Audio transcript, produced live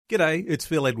G'day, it's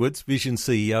Phil Edwards, Vision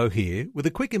CEO here, with a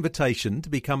quick invitation to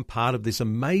become part of this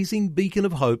amazing beacon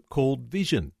of hope called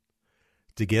Vision.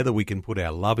 Together we can put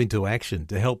our love into action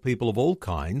to help people of all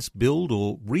kinds build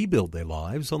or rebuild their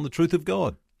lives on the truth of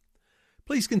God.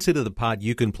 Please consider the part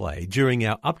you can play during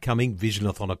our upcoming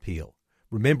Visionathon appeal,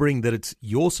 remembering that it's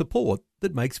your support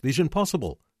that makes Vision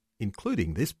possible,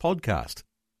 including this podcast.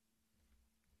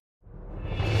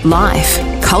 Life,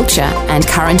 culture and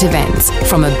current events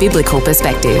from a biblical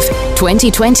perspective.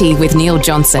 2020 with Neil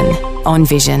Johnson on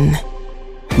Vision.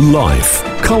 Life,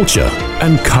 culture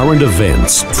and current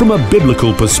events from a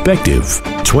biblical perspective.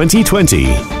 2020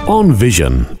 on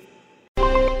Vision.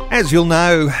 As you'll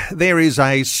know, there is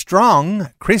a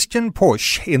strong Christian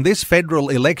push in this federal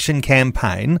election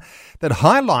campaign that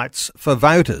highlights for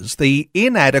voters the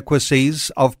inadequacies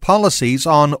of policies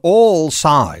on all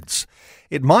sides.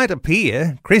 It might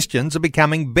appear Christians are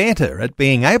becoming better at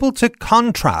being able to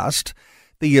contrast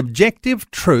the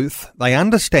objective truth they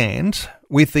understand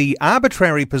with the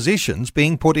arbitrary positions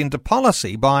being put into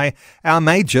policy by our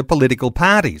major political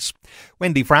parties.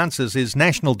 Wendy Francis is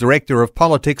National Director of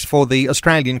Politics for the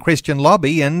Australian Christian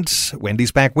Lobby, and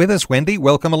Wendy's back with us. Wendy,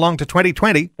 welcome along to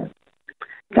 2020.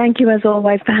 Thank you as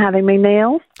always for having me,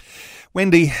 Neil.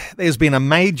 Wendy, there's been a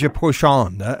major push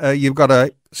on. You've got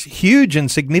a huge and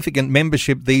significant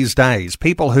membership these days,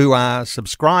 people who are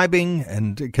subscribing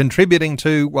and contributing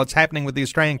to what's happening with the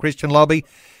Australian Christian Lobby.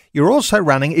 You're also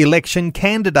running election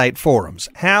candidate forums.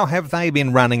 How have they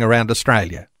been running around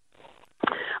Australia?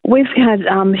 We've had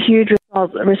huge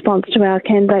response to our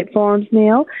candidate forums,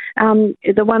 Neil.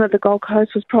 The one at the Gold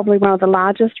Coast was probably one of the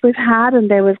largest we've had, and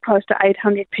there was close to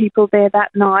 800 people there that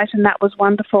night, and that was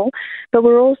wonderful. But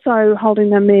we're also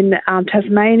holding them in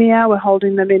Tasmania, we're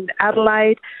holding them in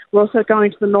Adelaide, we're also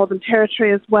going to the Northern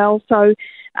Territory as well. So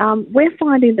we're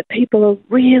finding that people are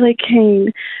really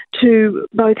keen to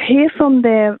both hear from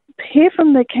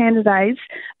the candidates,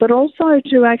 but also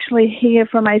to actually hear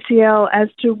from ACL as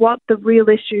to what the real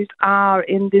issues are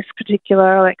in this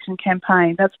particular election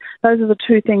campaign. Those are the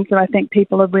two things that I think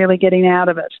people are really getting out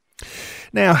of it.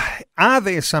 Now, are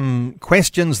there some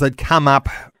questions that come up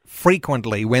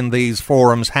frequently when these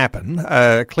forums happen?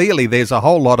 Clearly there's a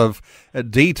whole lot of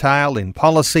detail in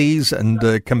policies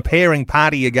and comparing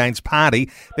party against party.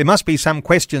 There must be some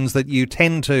questions that you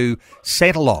tend to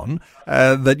settle on,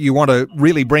 that you want to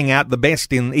really bring out the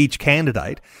best in each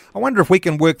candidate. I wonder if we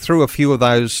can work through a few of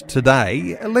those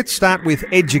today. Let's start with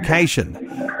education,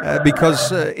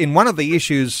 because in one of the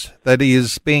issues that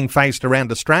is being faced around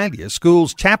Australia,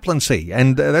 schools chaplaincy,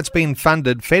 and that's been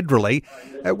funded federally.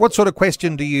 What sort of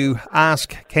question do you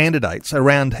ask candidates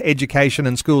around education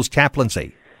and schools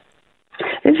chaplaincy?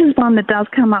 This is one that does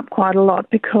come up quite a lot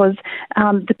because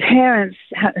the parents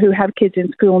who have kids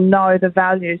in school know the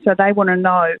value, so they want to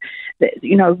know that,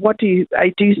 what do you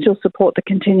still support the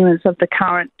continuance of the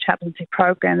current chaplaincy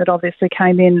program that obviously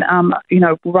came in,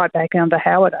 right back under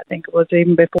Howard, I think it was,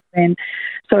 even before then.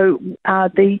 So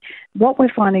what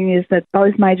we're finding is that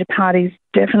both major parties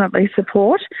definitely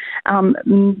support.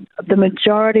 The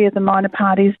majority of the minor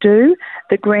parties do.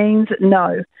 The Greens,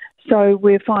 no. So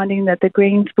we're finding that the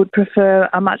Greens would prefer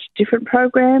a much different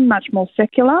program, much more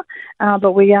secular,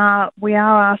 but we are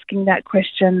asking that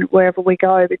question wherever we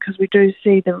go because we do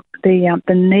see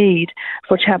the need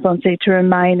for chaplaincy to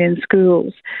remain in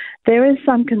schools. There is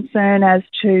some concern as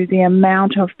to the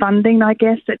amount of funding, I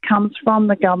guess, that comes from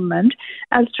the government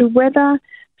as to whether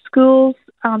schools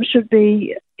should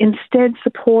be instead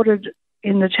supported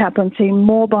in the chaplaincy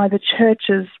more by the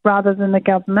churches rather than the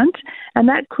government, and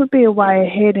that could be a way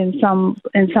ahead in some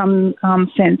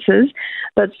senses.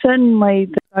 But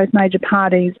certainly, both major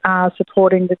parties are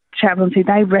supporting the chaplaincy.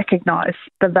 They recognise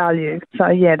the value. So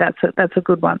yeah, that's a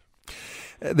good one.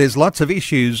 There's lots of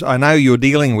issues I know you're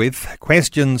dealing with,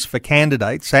 questions for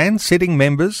candidates and sitting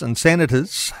members and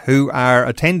senators who are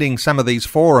attending some of these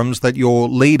forums that you're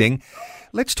leading.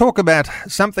 Let's talk about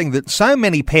something that so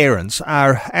many parents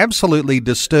are absolutely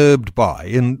disturbed by,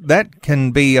 and that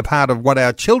can be a part of what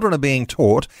our children are being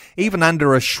taught, even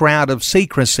under a shroud of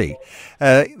secrecy.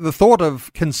 The thought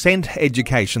of consent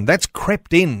education, that's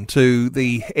crept into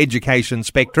the education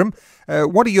spectrum.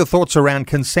 What are your thoughts around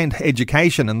consent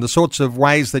education and the sorts of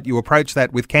ways that you approach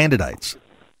that with candidates?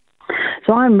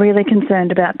 So I'm really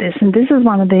concerned about this, and this is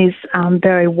one of these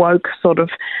very woke sort of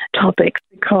topics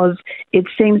because it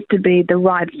seems to be the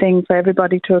right thing for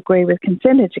everybody to agree with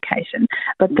consent education.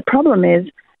 But the problem is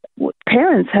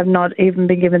parents have not even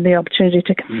been given the opportunity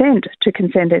to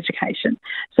consent education.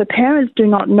 So parents do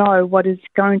not know what is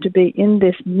going to be in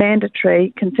this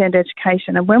mandatory consent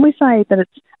education. And when we say that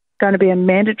it's going to be a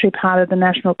mandatory part of the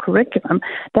national curriculum,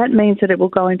 that means that it will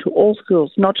go into all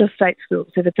schools, not just state schools,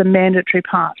 if it's a mandatory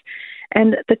part.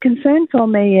 And the concern for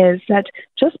me is that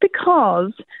just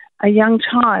because a young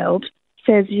child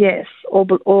says yes, or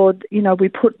we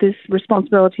put this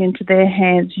responsibility into their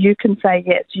hands, you can say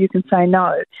yes, you can say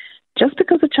no. Just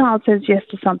because a child says yes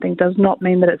to something does not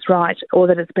mean that it's right or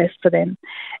that it's best for them.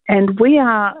 And we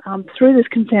are, through this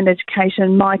consent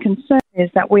education, my concern is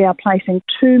that we are placing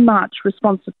too much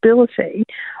responsibility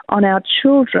on our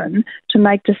children to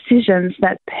make decisions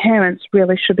that parents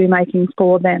really should be making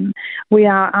for them. We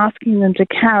are asking them to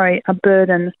carry a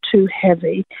burden too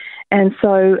heavy. And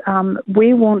so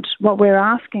what we're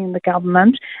asking the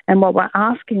government and what we're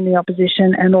asking the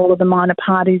opposition and all of the minor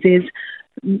parties is,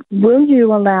 will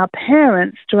you allow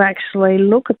parents to actually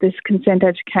look at this consent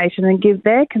education and give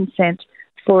their consent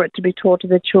for it to be taught to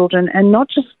their children, and not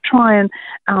just try and,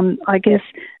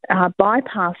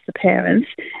 bypass the parents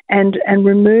and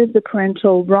remove the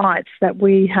parental rights that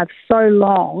we have so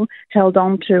long held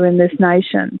on to in this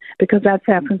nation, because that's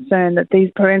our concern, that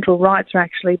these parental rights are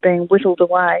actually being whittled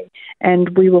away,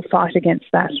 and we will fight against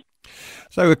that.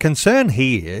 So a concern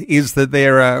here is that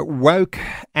there are woke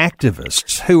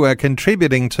activists who are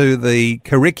contributing to the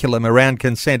curriculum around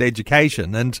consent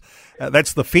education, and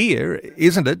that's the fear,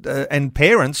 isn't it? And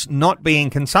parents not being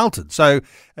consulted. So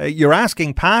you're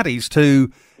asking parties to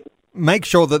make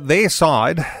sure that their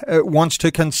side wants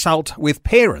to consult with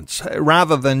parents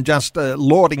rather than just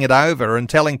lording it over and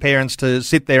telling parents to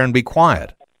sit there and be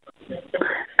quiet.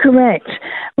 Correct.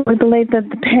 We believe that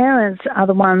the parents are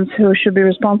the ones who should be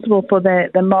responsible for the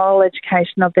moral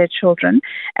education of their children,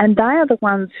 and they are the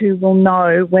ones who will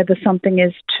know whether something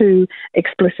is too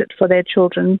explicit for their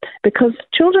children, because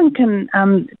children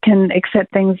can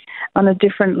accept things on a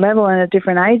different level and at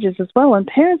different ages as well, and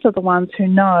parents are the ones who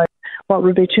know what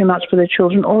would be too much for their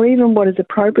children, or even what is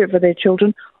appropriate for their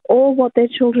children, or what their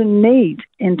children need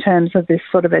in terms of this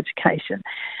sort of education.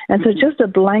 And so just a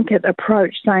blanket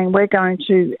approach saying we're going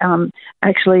to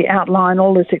actually outline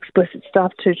all this explicit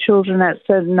stuff to children at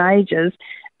certain ages,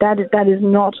 that is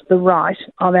not the right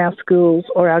of our schools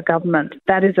or our government.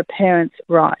 That is a parent's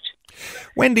right.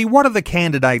 Wendy, what are the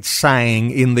candidates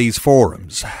saying in these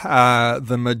forums?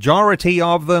 The majority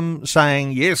of them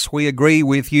saying, yes, we agree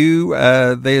with you,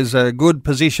 there's a good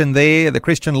position there, the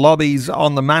Christian lobby's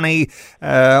on the money,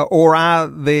 or are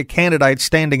there candidates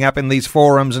standing up in these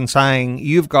forums and saying,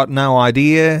 you've got no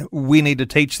idea, we need to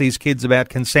teach these kids about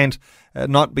consent,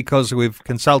 not because we've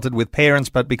consulted with parents,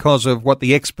 but because of what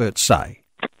the experts say?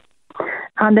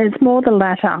 There's more the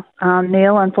latter,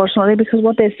 Neil, unfortunately, because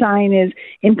what they're saying is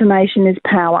information is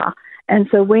power. And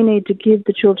so we need to give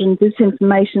the children this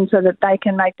information so that they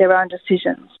can make their own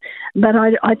decisions. But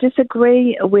I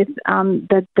disagree with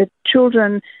that the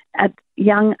children at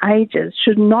young ages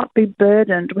should not be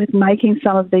burdened with making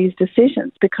some of these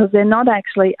decisions, because they're not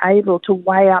actually able to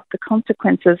weigh up the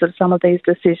consequences of some of these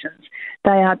decisions.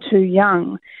 They are too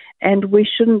young, and we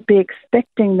shouldn't be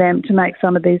expecting them to make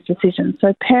some of these decisions.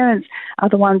 So parents are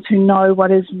the ones who know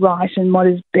what is right and what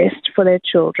is best for their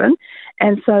children,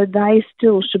 and so they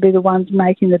still should be the ones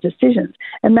making the decisions.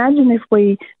 Imagine if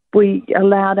we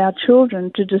allowed our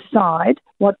children to decide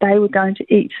what they were going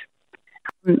to eat,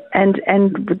 and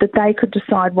that they could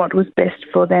decide what was best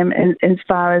for them as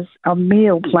far as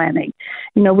meal planning.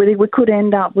 You know, we could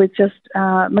end up with just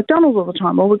McDonald's all the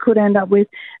time, or we could end up with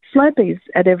Slurpees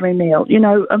at every meal. You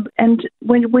know, and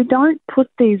when we don't put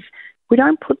these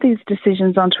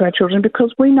decisions onto our children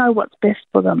because we know what's best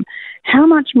for them. How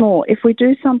much more if we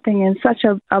do something in such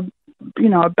a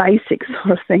basic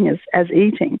sort of thing as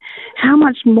eating, how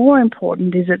much more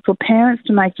important is it for parents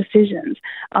to make decisions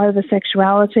over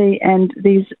sexuality and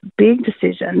these big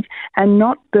decisions and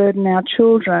not burden our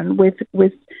children with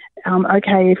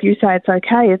okay, if you say it's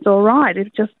okay, it's all right,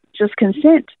 it's just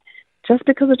consent. Just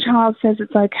because a child says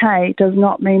it's okay does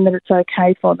not mean that it's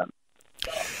okay for them.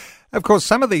 Of course,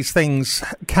 some of these things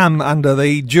come under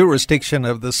the jurisdiction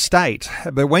of the state,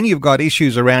 but when you've got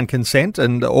issues around consent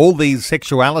and all these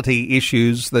sexuality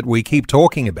issues that we keep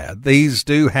talking about, these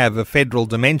do have a federal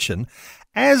dimension,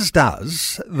 as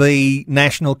does the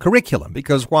national curriculum,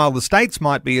 because while the states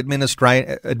might be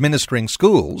administering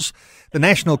schools, the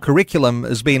national curriculum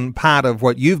has been part of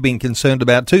what you've been concerned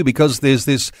about too, because there's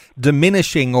this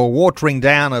diminishing or watering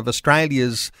down of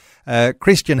Australia's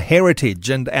Christian heritage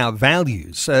and our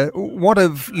values. What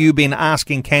have you been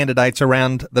asking candidates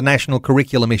around the national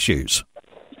curriculum issues?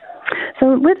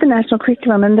 So with the national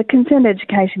curriculum, and the consent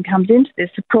education comes into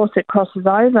this, of course it crosses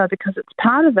over because it's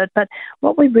part of it, but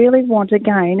what we really want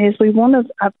again is we want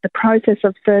the process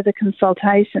of further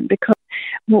consultation, because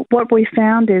what we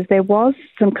found is there was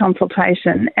some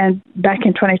consultation and back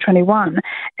in 2021,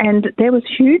 and there was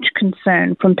huge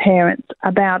concern from parents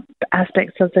about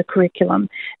aspects of the curriculum.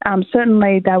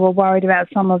 Certainly they were worried about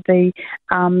some of the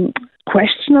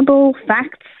questionable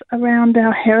facts around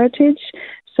our heritage.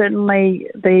 Certainly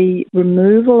the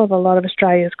removal of a lot of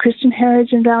Australia's Christian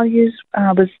heritage and values,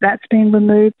 that's been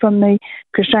removed from the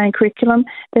Australian curriculum.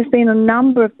 There's been a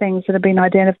number of things that have been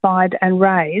identified and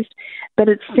raised, but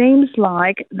it seems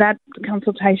like that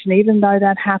consultation, even though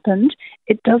that happened,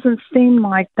 it doesn't seem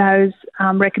like those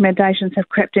recommendations have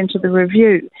crept into the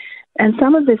review. And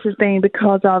some of this has been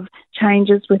because of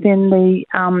changes within the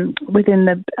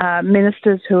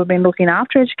ministers who have been looking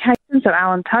after education. So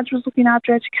Alan Tudge was looking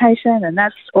after education, and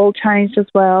that's all changed as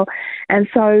well. And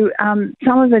so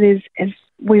some of it is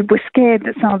we're scared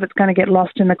that some of it's going to get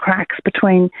lost in the cracks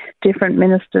between different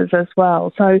ministers as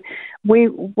well. So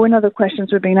one of the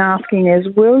questions we've been asking is,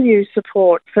 will you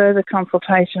support further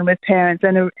consultation with parents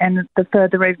and the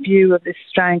further review of this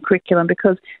Australian curriculum?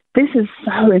 Because this is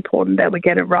so important that we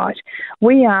get it right.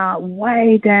 We are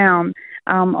way down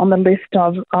on the list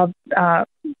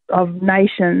of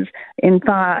nations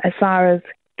as far as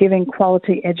giving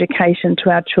quality education to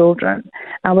our children.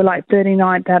 We're like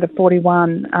 39th out of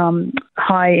 41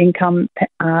 high-income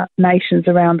nations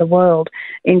around the world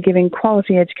in giving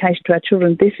quality education to our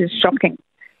children. This is shocking.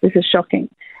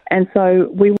 And so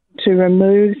we want to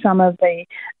remove some of the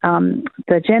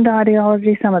gender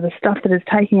ideology, some of the stuff that is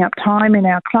taking up time in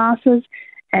our classes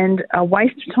and a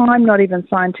waste of time, not even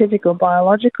scientific or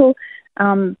biological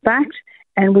fact,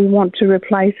 and we want to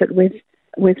replace it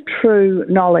with true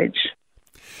knowledge.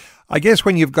 I guess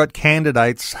when you've got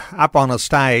candidates up on a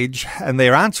stage and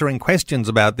they're answering questions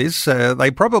about this,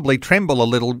 they probably tremble a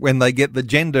little when they get the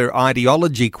gender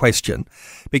ideology question,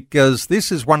 because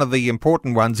this is one of the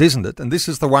important ones, isn't it? And this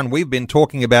is the one we've been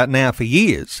talking about now for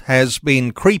years, has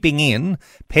been creeping in.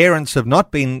 Parents have not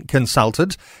been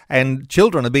consulted, and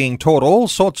children are being taught all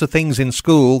sorts of things in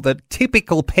school that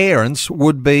typical parents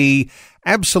would be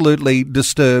absolutely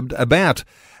disturbed about.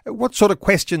 What sort of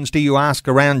questions do you ask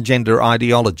around gender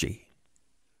ideology?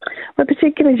 We're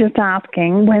particularly just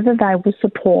asking whether they will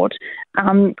support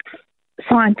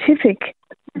scientific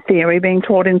theory being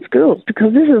taught in schools,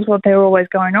 because this is what they're always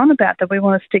going on about, that we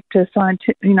want to stick to science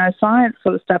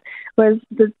sort of stuff, whereas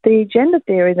the gender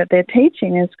theory that they're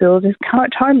teaching in schools is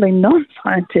totally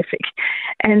non-scientific.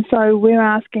 And so we're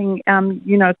asking, can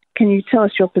you tell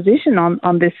us your position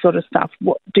on this sort of stuff?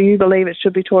 Do you believe it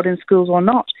should be taught in schools or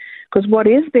not? Because what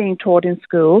is being taught in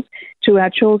schools to our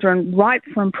children right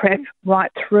from prep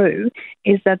right through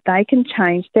is that they can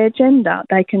change their gender.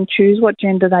 They can choose what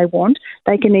gender they want.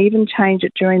 They can even change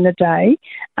it during the day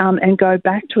and go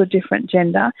back to a different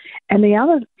gender. And the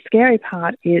other scary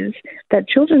part is that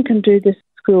children can do this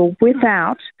at school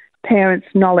without parents'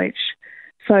 knowledge.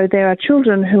 So there are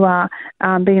children who are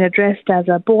being addressed as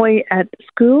a boy at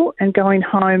school and going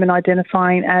home and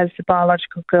identifying as the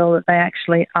biological girl that they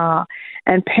actually are.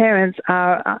 And parents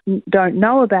don't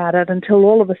know about it until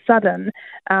all of a sudden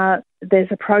there's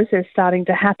a process starting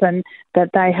to happen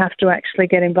that they have to actually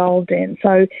get involved in.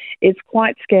 So it's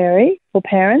quite scary for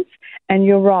parents. And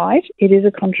you're right, it is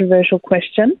a controversial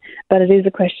question, but it is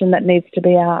a question that needs to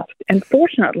be asked. And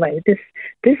fortunately,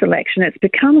 this election, it's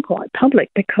become quite public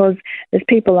because there's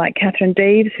people like Catherine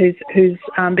Deves who's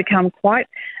become quite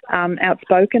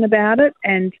outspoken about it,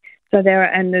 and so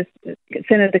there's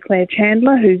Senator Claire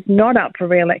Chandler, who's not up for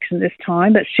re-election this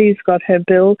time, but she's got her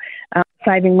bill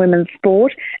saving women's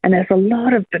sport, and there's a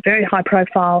lot of very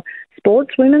high-profile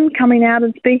sportswomen coming out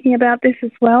and speaking about this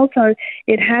as well. So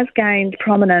it has gained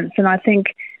prominence, and I think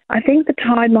the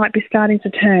tide might be starting to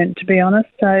turn, to be honest.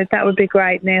 So that would be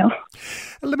great, Neil.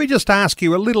 Let me just ask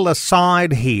you a little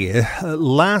aside here.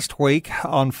 Last week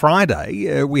on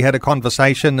Friday, we had a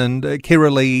conversation, and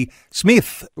Kirralie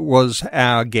Smith was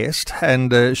our guest,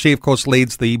 and she, of course,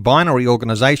 leads the Binary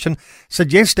organisation,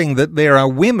 suggesting that there are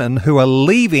women who are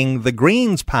leaving the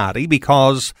Greens Party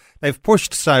because they've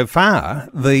pushed so far.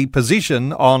 The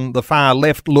position on the far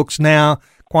left looks now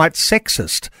quite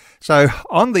sexist. So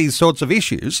on these sorts of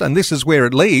issues, and this is where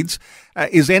it leads,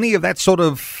 is any of that sort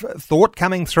of thought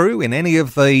coming through in any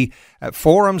of the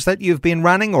forums that you've been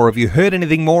running, or have you heard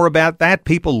anything more about that,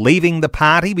 people leaving the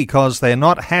party because they're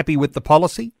not happy with the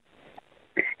policy?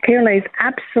 Kirralie's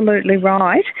absolutely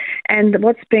right. And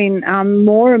what's been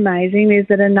more amazing is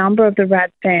that a number of the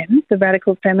RadFems, the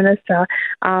radical feminists,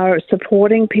 are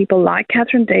supporting people like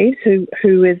Catherine Deves,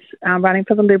 who is running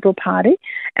for the Liberal Party.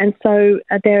 And so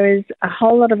there is a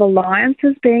whole lot of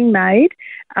alliances being made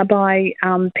by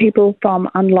people from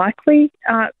unlikely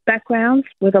backgrounds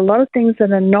with a lot of things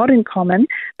that are not in common,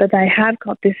 but they have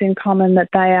got this in common, that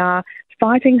they are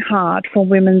fighting hard for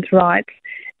women's rights.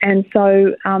 And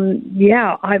so,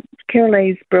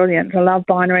 Kiraleigh's brilliant. I love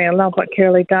Binary. I love what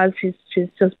Kiraleigh does. She's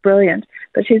just brilliant.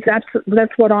 But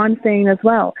that's what I'm seeing as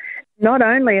well. Not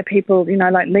only are people,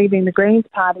 like leaving the Greens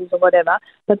parties or whatever,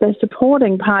 but they're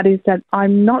supporting parties that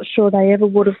I'm not sure they ever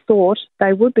would have thought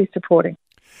they would be supporting.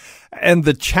 And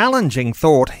the challenging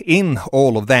thought in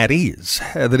all of that is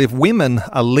that if women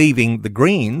are leaving the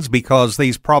Greens because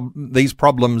these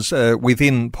problems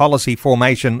within policy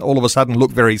formation all of a sudden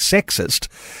look very sexist,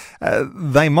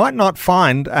 they might not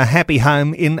find a happy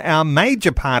home in our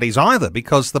major parties either,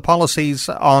 because the policies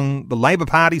on the Labor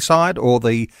Party side or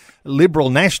the Liberal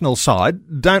National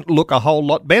side don't look a whole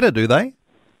lot better, do they?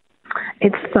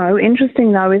 It's so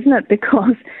interesting though, isn't it?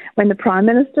 Because when the Prime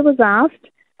Minister was asked,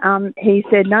 he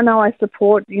said, no, I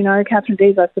support, Catherine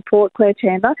Deves, I support Claire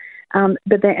Chandler.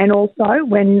 And also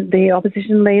when the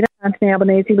opposition leader, Anthony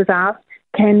Albanese, was asked,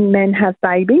 can men have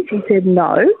babies? He said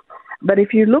no. But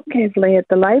if you look carefully at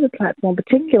the Labor platform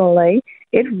particularly,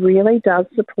 it really does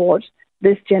support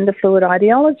this gender fluid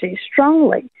ideology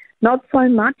strongly. Not so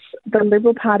much the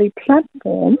Liberal Party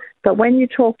platform, but when you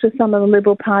talk to some of the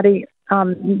Liberal Party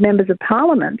members of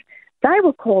Parliament, they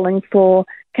were calling for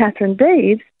Catherine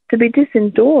Deves to be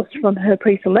disendorsed from her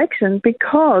pre-selection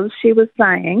because she was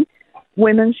saying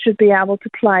women should be able to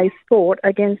play sport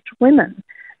against women.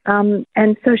 And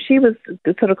so she was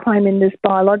sort of claiming this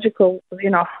biological,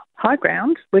 high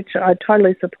ground, which I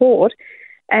totally support.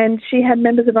 And she had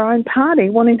members of her own party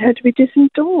wanting her to be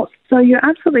disendorsed. So you're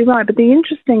absolutely right. But the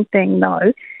interesting thing,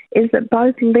 though, is that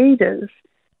both leaders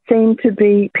seem to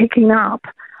be picking up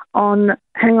on,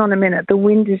 hang on a minute, the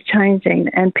wind is changing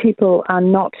and people are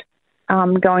not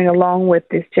going along with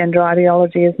this gender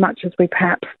ideology as much as we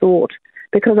perhaps thought.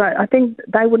 Because I think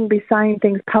they wouldn't be saying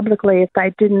things publicly if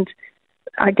they didn't,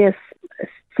 I guess,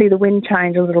 see the wind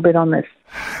change a little bit on this.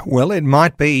 Well, it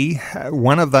might be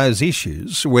one of those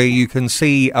issues where you can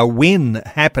see a win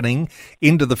happening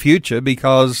into the future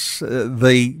because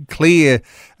the clear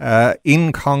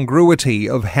incongruity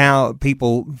of how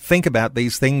people think about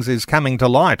these things is coming to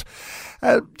light.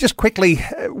 Just quickly,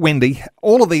 Wendy,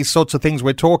 all of these sorts of things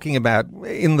we're talking about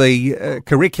in the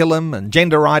curriculum and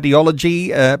gender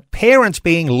ideology, parents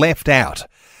being left out.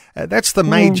 That's the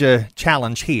major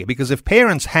challenge here, because if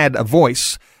parents had a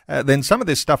voice, then some of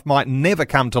this stuff might never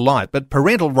come to light. But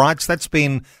parental rights, that's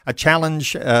been a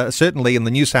challenge, certainly in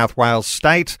the New South Wales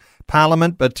State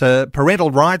Parliament. But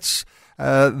parental rights,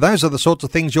 those are the sorts of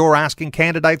things you're asking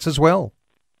candidates as well.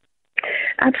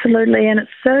 Absolutely, and it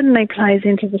certainly plays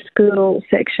into the school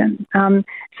section.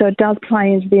 So it does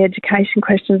play into the education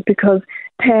questions because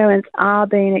parents are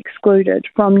being excluded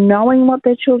from knowing what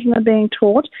their children are being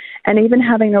taught and even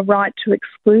having a right to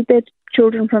exclude their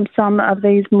children from some of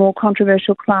these more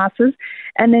controversial classes,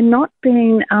 and they're not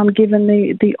being given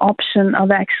the option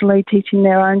of actually teaching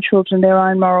their own children their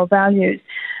own moral values.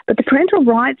 But the parental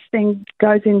rights thing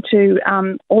crosses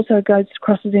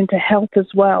into health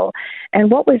as well.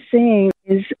 And what we're seeing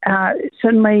is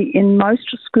certainly in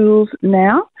most schools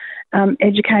now,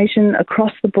 education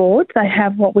across the board, they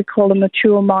have what we call a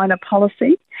mature minor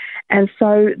policy. And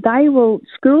so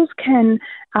schools can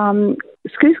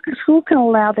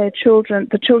allow the children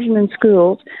in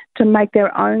schools to make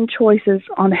their own choices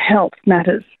on health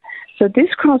matters. So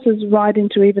this crosses right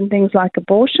into even things like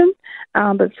abortion,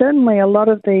 but certainly a lot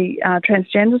of the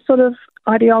transgender sort of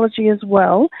ideology as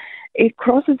well. It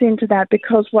crosses into that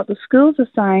because what the schools are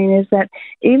saying is that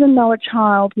even though a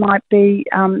child might be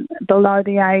below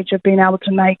the age of being able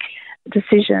to make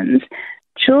decisions,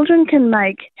 children can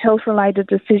make health-related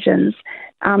decisions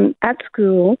at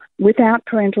school without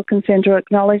parental consent or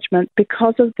acknowledgement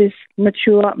because of this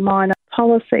mature minor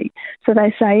policy. So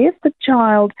they say if the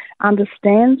child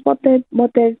understands what they're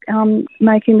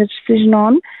making the decision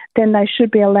on, then they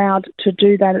should be allowed to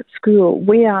do that at school.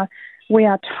 We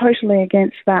are totally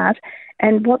against that.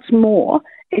 And what's more,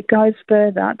 it goes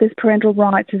further. This parental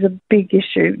rights is a big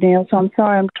issue, Neil, so I'm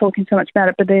sorry I'm talking so much about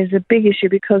it, but there's a big issue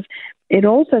because it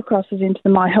also crosses into the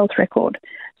My Health Record.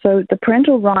 So the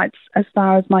parental rights as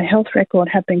far as My Health Record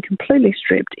have been completely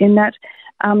stripped in that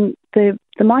the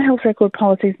My Health Record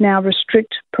policies now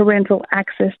restrict parental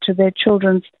access to their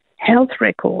children's health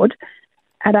record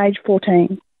at age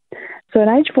 14. So at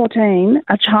age 14,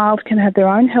 a child can have their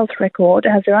own health record,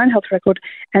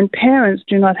 and parents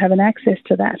do not have an access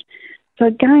to that. So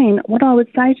again, what I would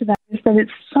say to that is that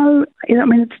it's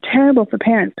terrible for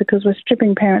parents because we're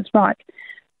stripping parents' rights,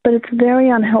 but it's very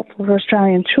unhelpful for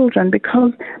Australian children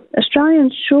because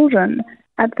Australian children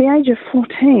at the age of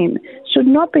 14 should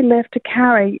not be left to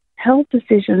carry health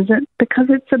decisions because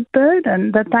it's a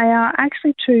burden that they are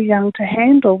actually too young to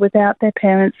handle without their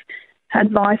parents'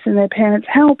 advice and their parents'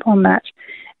 help on that.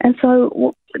 And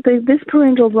so this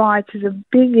parental rights is a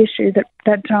big issue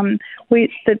that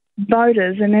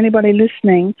voters and anybody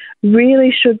listening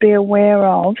really should be aware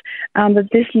of, that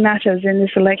this matters in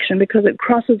this election because it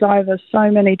crosses over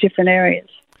so many different areas.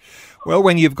 Well,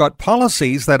 when you've got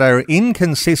policies that are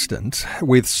inconsistent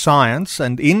with science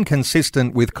and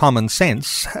inconsistent with common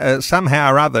sense,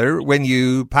 somehow or other, when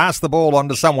you pass the ball on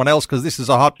to someone else because this is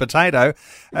a hot potato,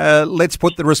 let's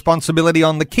put the responsibility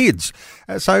on the kids.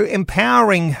 So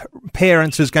empowering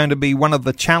parents is going to be one of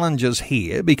the challenges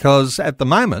here because at the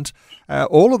moment,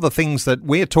 all of the things that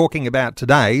we're talking about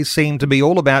today seem to be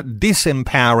all about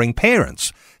disempowering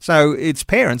parents. So it's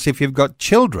parents, if you've got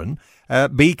children,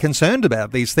 be concerned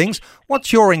about these things.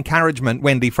 What's your encouragement,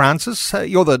 Wendy Francis?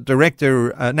 You're the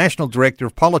National Director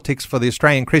of Politics for the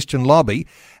Australian Christian Lobby.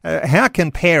 How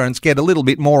can parents get a little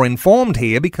bit more informed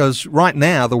here? Because right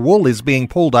now the wool is being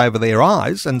pulled over their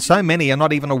eyes and so many are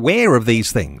not even aware of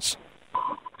these things.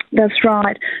 That's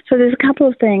right. So there's a couple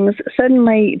of things.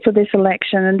 Certainly for this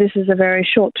election, and this is a very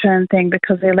short-term thing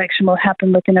because the election will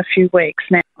happen within a few weeks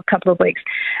now, a couple of weeks.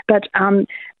 But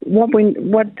what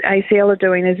ACL are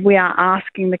doing is we are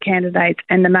asking the candidates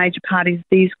and the major parties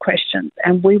these questions,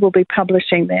 and we will be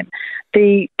publishing them.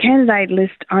 The candidate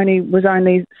list was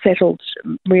only settled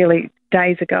really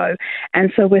days ago,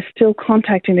 and so we're still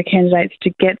contacting the candidates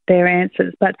to get their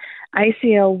answers. But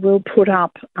ACL will put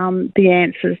up the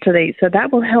answers to these, so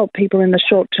that will help people in the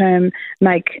short term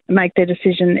make their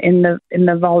decision in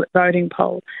the voting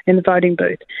poll, in the voting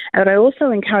booth. And I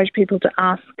also encourage people to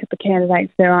ask the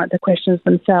candidates the questions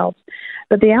themselves.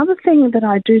 But the other thing that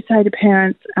I do say to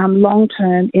parents long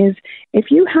term is,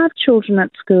 if you have children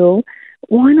at school,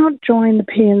 why not join the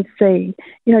PNC?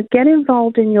 Get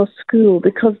involved in your school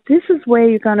because this is where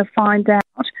you're going to find out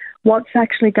what's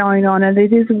actually going on, and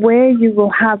it is where you will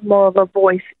have more of a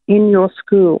voice in your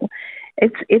school.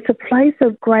 It's a place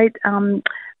of great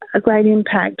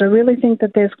impact. I really think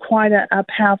that there's quite a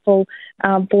powerful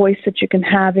voice that you can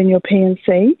have in your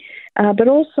PNC. But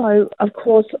also, of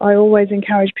course, I always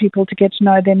encourage people to get to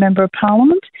know their Member of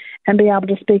Parliament and be able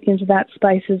to speak into that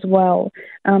space as well.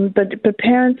 But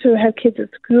parents who have kids at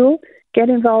school, get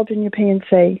involved in your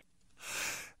PNC.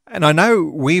 And I know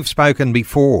we've spoken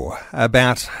before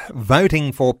about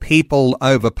voting for people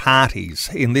over parties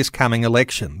in this coming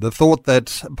election. The thought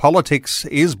that politics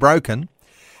is broken.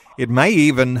 It may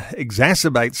even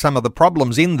exacerbate some of the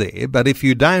problems in there, but if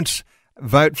you don't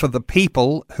vote for the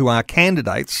people who are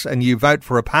candidates and you vote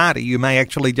for a party, you may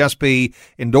actually just be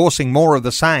endorsing more of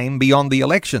the same beyond the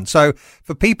election. So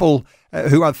for people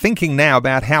who are thinking now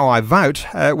about how I vote,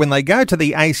 when they go to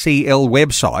the ACL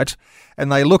website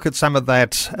and they look at some of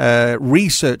that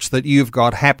research that you've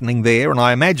got happening there, and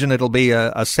I imagine it'll be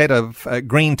a set of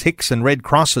green ticks and red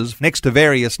crosses next to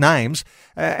various names,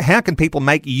 how can people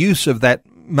make use of that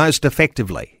most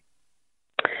effectively?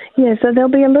 Yeah, so there'll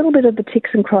be a little bit of the ticks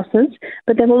and crosses,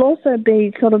 but there will also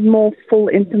be sort of more full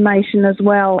information as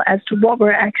well as to what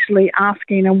we're actually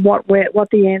asking and what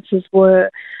the answers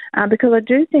were. Because I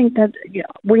do think that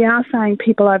we are saying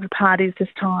people over parties this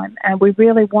time, and we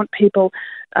really want people,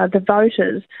 the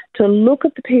voters, to look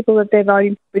at the people that they're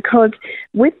voting for, because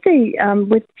with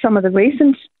some of the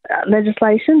recent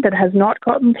legislation that has not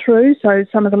gotten through, so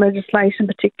some of the legislation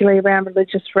particularly around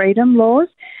religious freedom laws,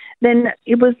 then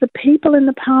it was the people in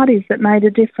the parties that made a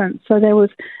difference. So there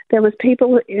was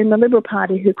people in the Liberal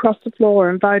Party who crossed the floor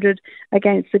and voted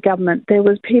against the government. There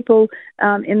was people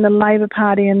in the Labor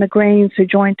Party and the Greens who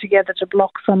joined together to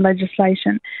block some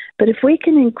legislation. But if we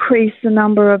can increase the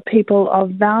number of people of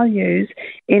values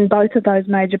in both of those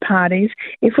major parties,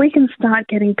 if we can start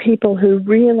getting people who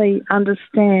really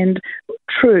understand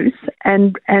truth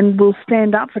and will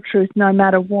stand up for truth no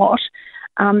matter what,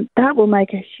 that will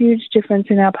make a huge difference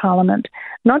in our parliament,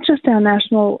 not just our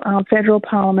national federal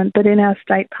parliament, but in our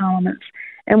state parliaments.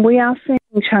 And we are seeing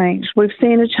change. We've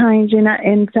seen a change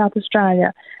in South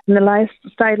Australia. In the last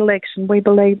state election, we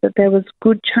believe that there was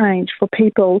good change for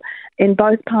people in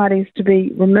both parties to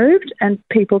be removed and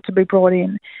people to be brought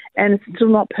in. And it's still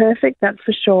not perfect, that's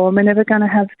for sure. We're never going to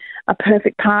have a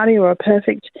perfect party or a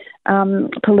perfect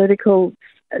political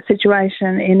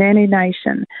situation in any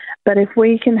nation. But if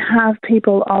we can have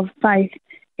people of faith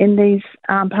in these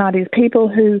parties, people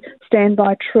who stand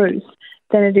by truth,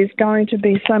 then it is going to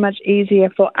be so much easier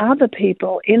for other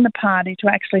people in the party to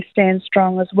actually stand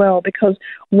strong as well, because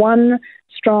one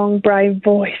strong, brave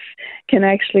voice can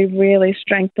actually really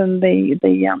strengthen the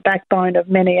backbone of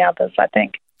many others, I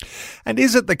think. And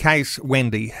is it the case,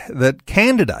 Wendy, that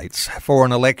candidates for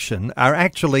an election are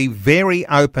actually very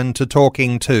open to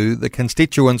talking to the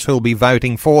constituents who'll be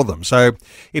voting for them? So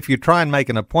if you try and make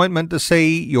an appointment to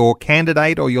see your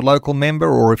candidate or your local member,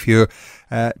 or if you're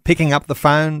picking up the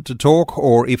phone to talk,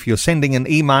 or if you're sending an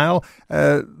email,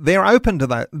 they're open to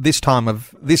that this time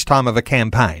of a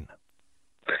campaign.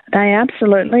 They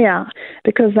absolutely are,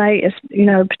 because they,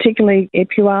 particularly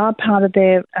if you are part of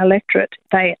their electorate,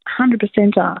 they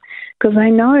 100% are, because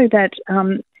they know that,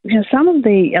 some of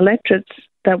the electorates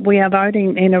that we are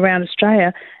voting in around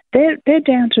Australia, they're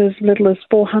down to as little as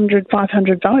 400,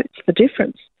 500 votes, the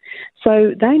difference.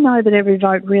 So they know that every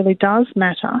vote really does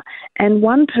matter, and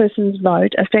one person's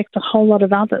vote affects a whole lot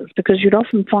of others, because you'd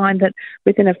often find that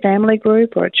within a family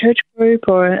group or a church group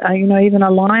or even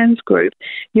a Lions group,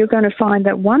 you're going to find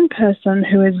that one person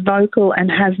who is vocal and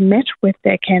has met with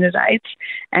their candidates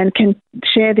and can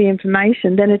share the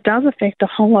information, then it does affect a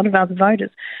whole lot of other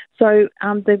voters. So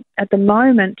at the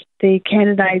moment, the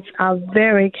candidates are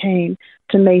very keen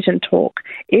to meet and talk.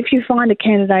 If you find a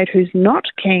candidate who's not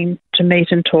keen to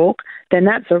meet and talk, then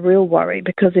that's a real worry,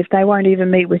 because if they won't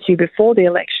even meet with you before the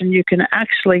election, you can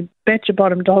actually bet your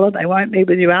bottom dollar they won't meet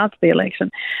with you after the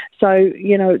election. So,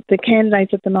 the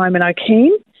candidates at the moment are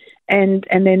keen, and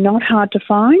they're not hard to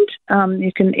find.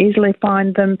 You can easily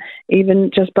find them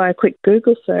even just by a quick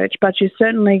Google search, but you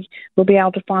certainly will be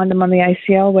able to find them on the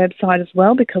ACL website as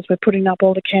well, because we're putting up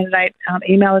all the candidate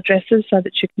email addresses so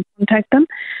that you can contact them.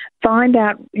 Find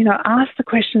out, ask the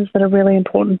questions that are really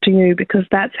important to you, because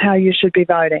that's how you should be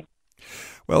voting.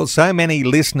 Well, so many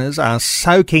listeners are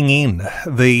soaking in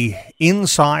the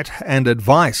insight and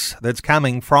advice that's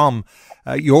coming from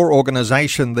your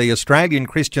organisation, the Australian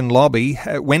Christian Lobby.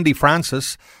 Wendy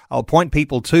Francis, I'll point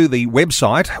people to the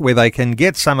website where they can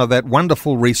get some of that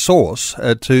wonderful resource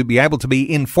to be able to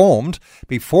be informed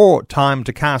before time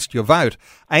to cast your vote.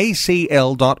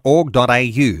 acl.org.au,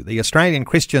 the Australian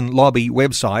Christian Lobby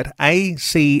website,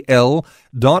 acl.org.au.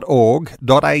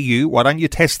 Why don't you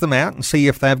test them out and see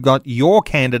if they've got your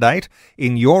candidate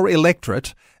in your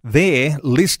electorate there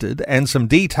listed, and some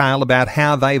detail about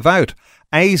how they vote.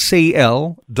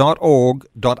 acl.org.au.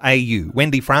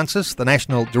 Wendy Francis, the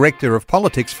National Director of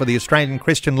Politics for the Australian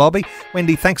Christian Lobby.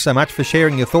 Wendy, thanks so much for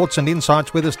sharing your thoughts and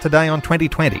insights with us today on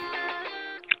 2020.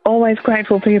 Always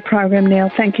grateful for your program,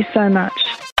 Neil. Thank you so much.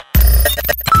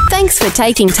 Thanks for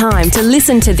taking time to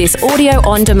listen to this audio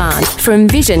on demand from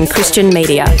Vision Christian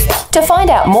Media. To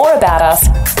find out more about us,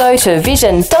 go to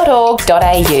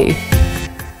vision.org.au.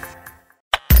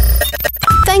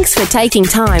 Thanks for taking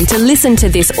time to listen to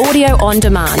this audio on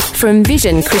demand from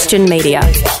Vision Christian Media.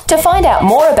 To find out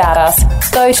more about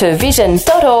us, go to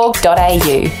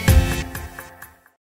vision.org.au.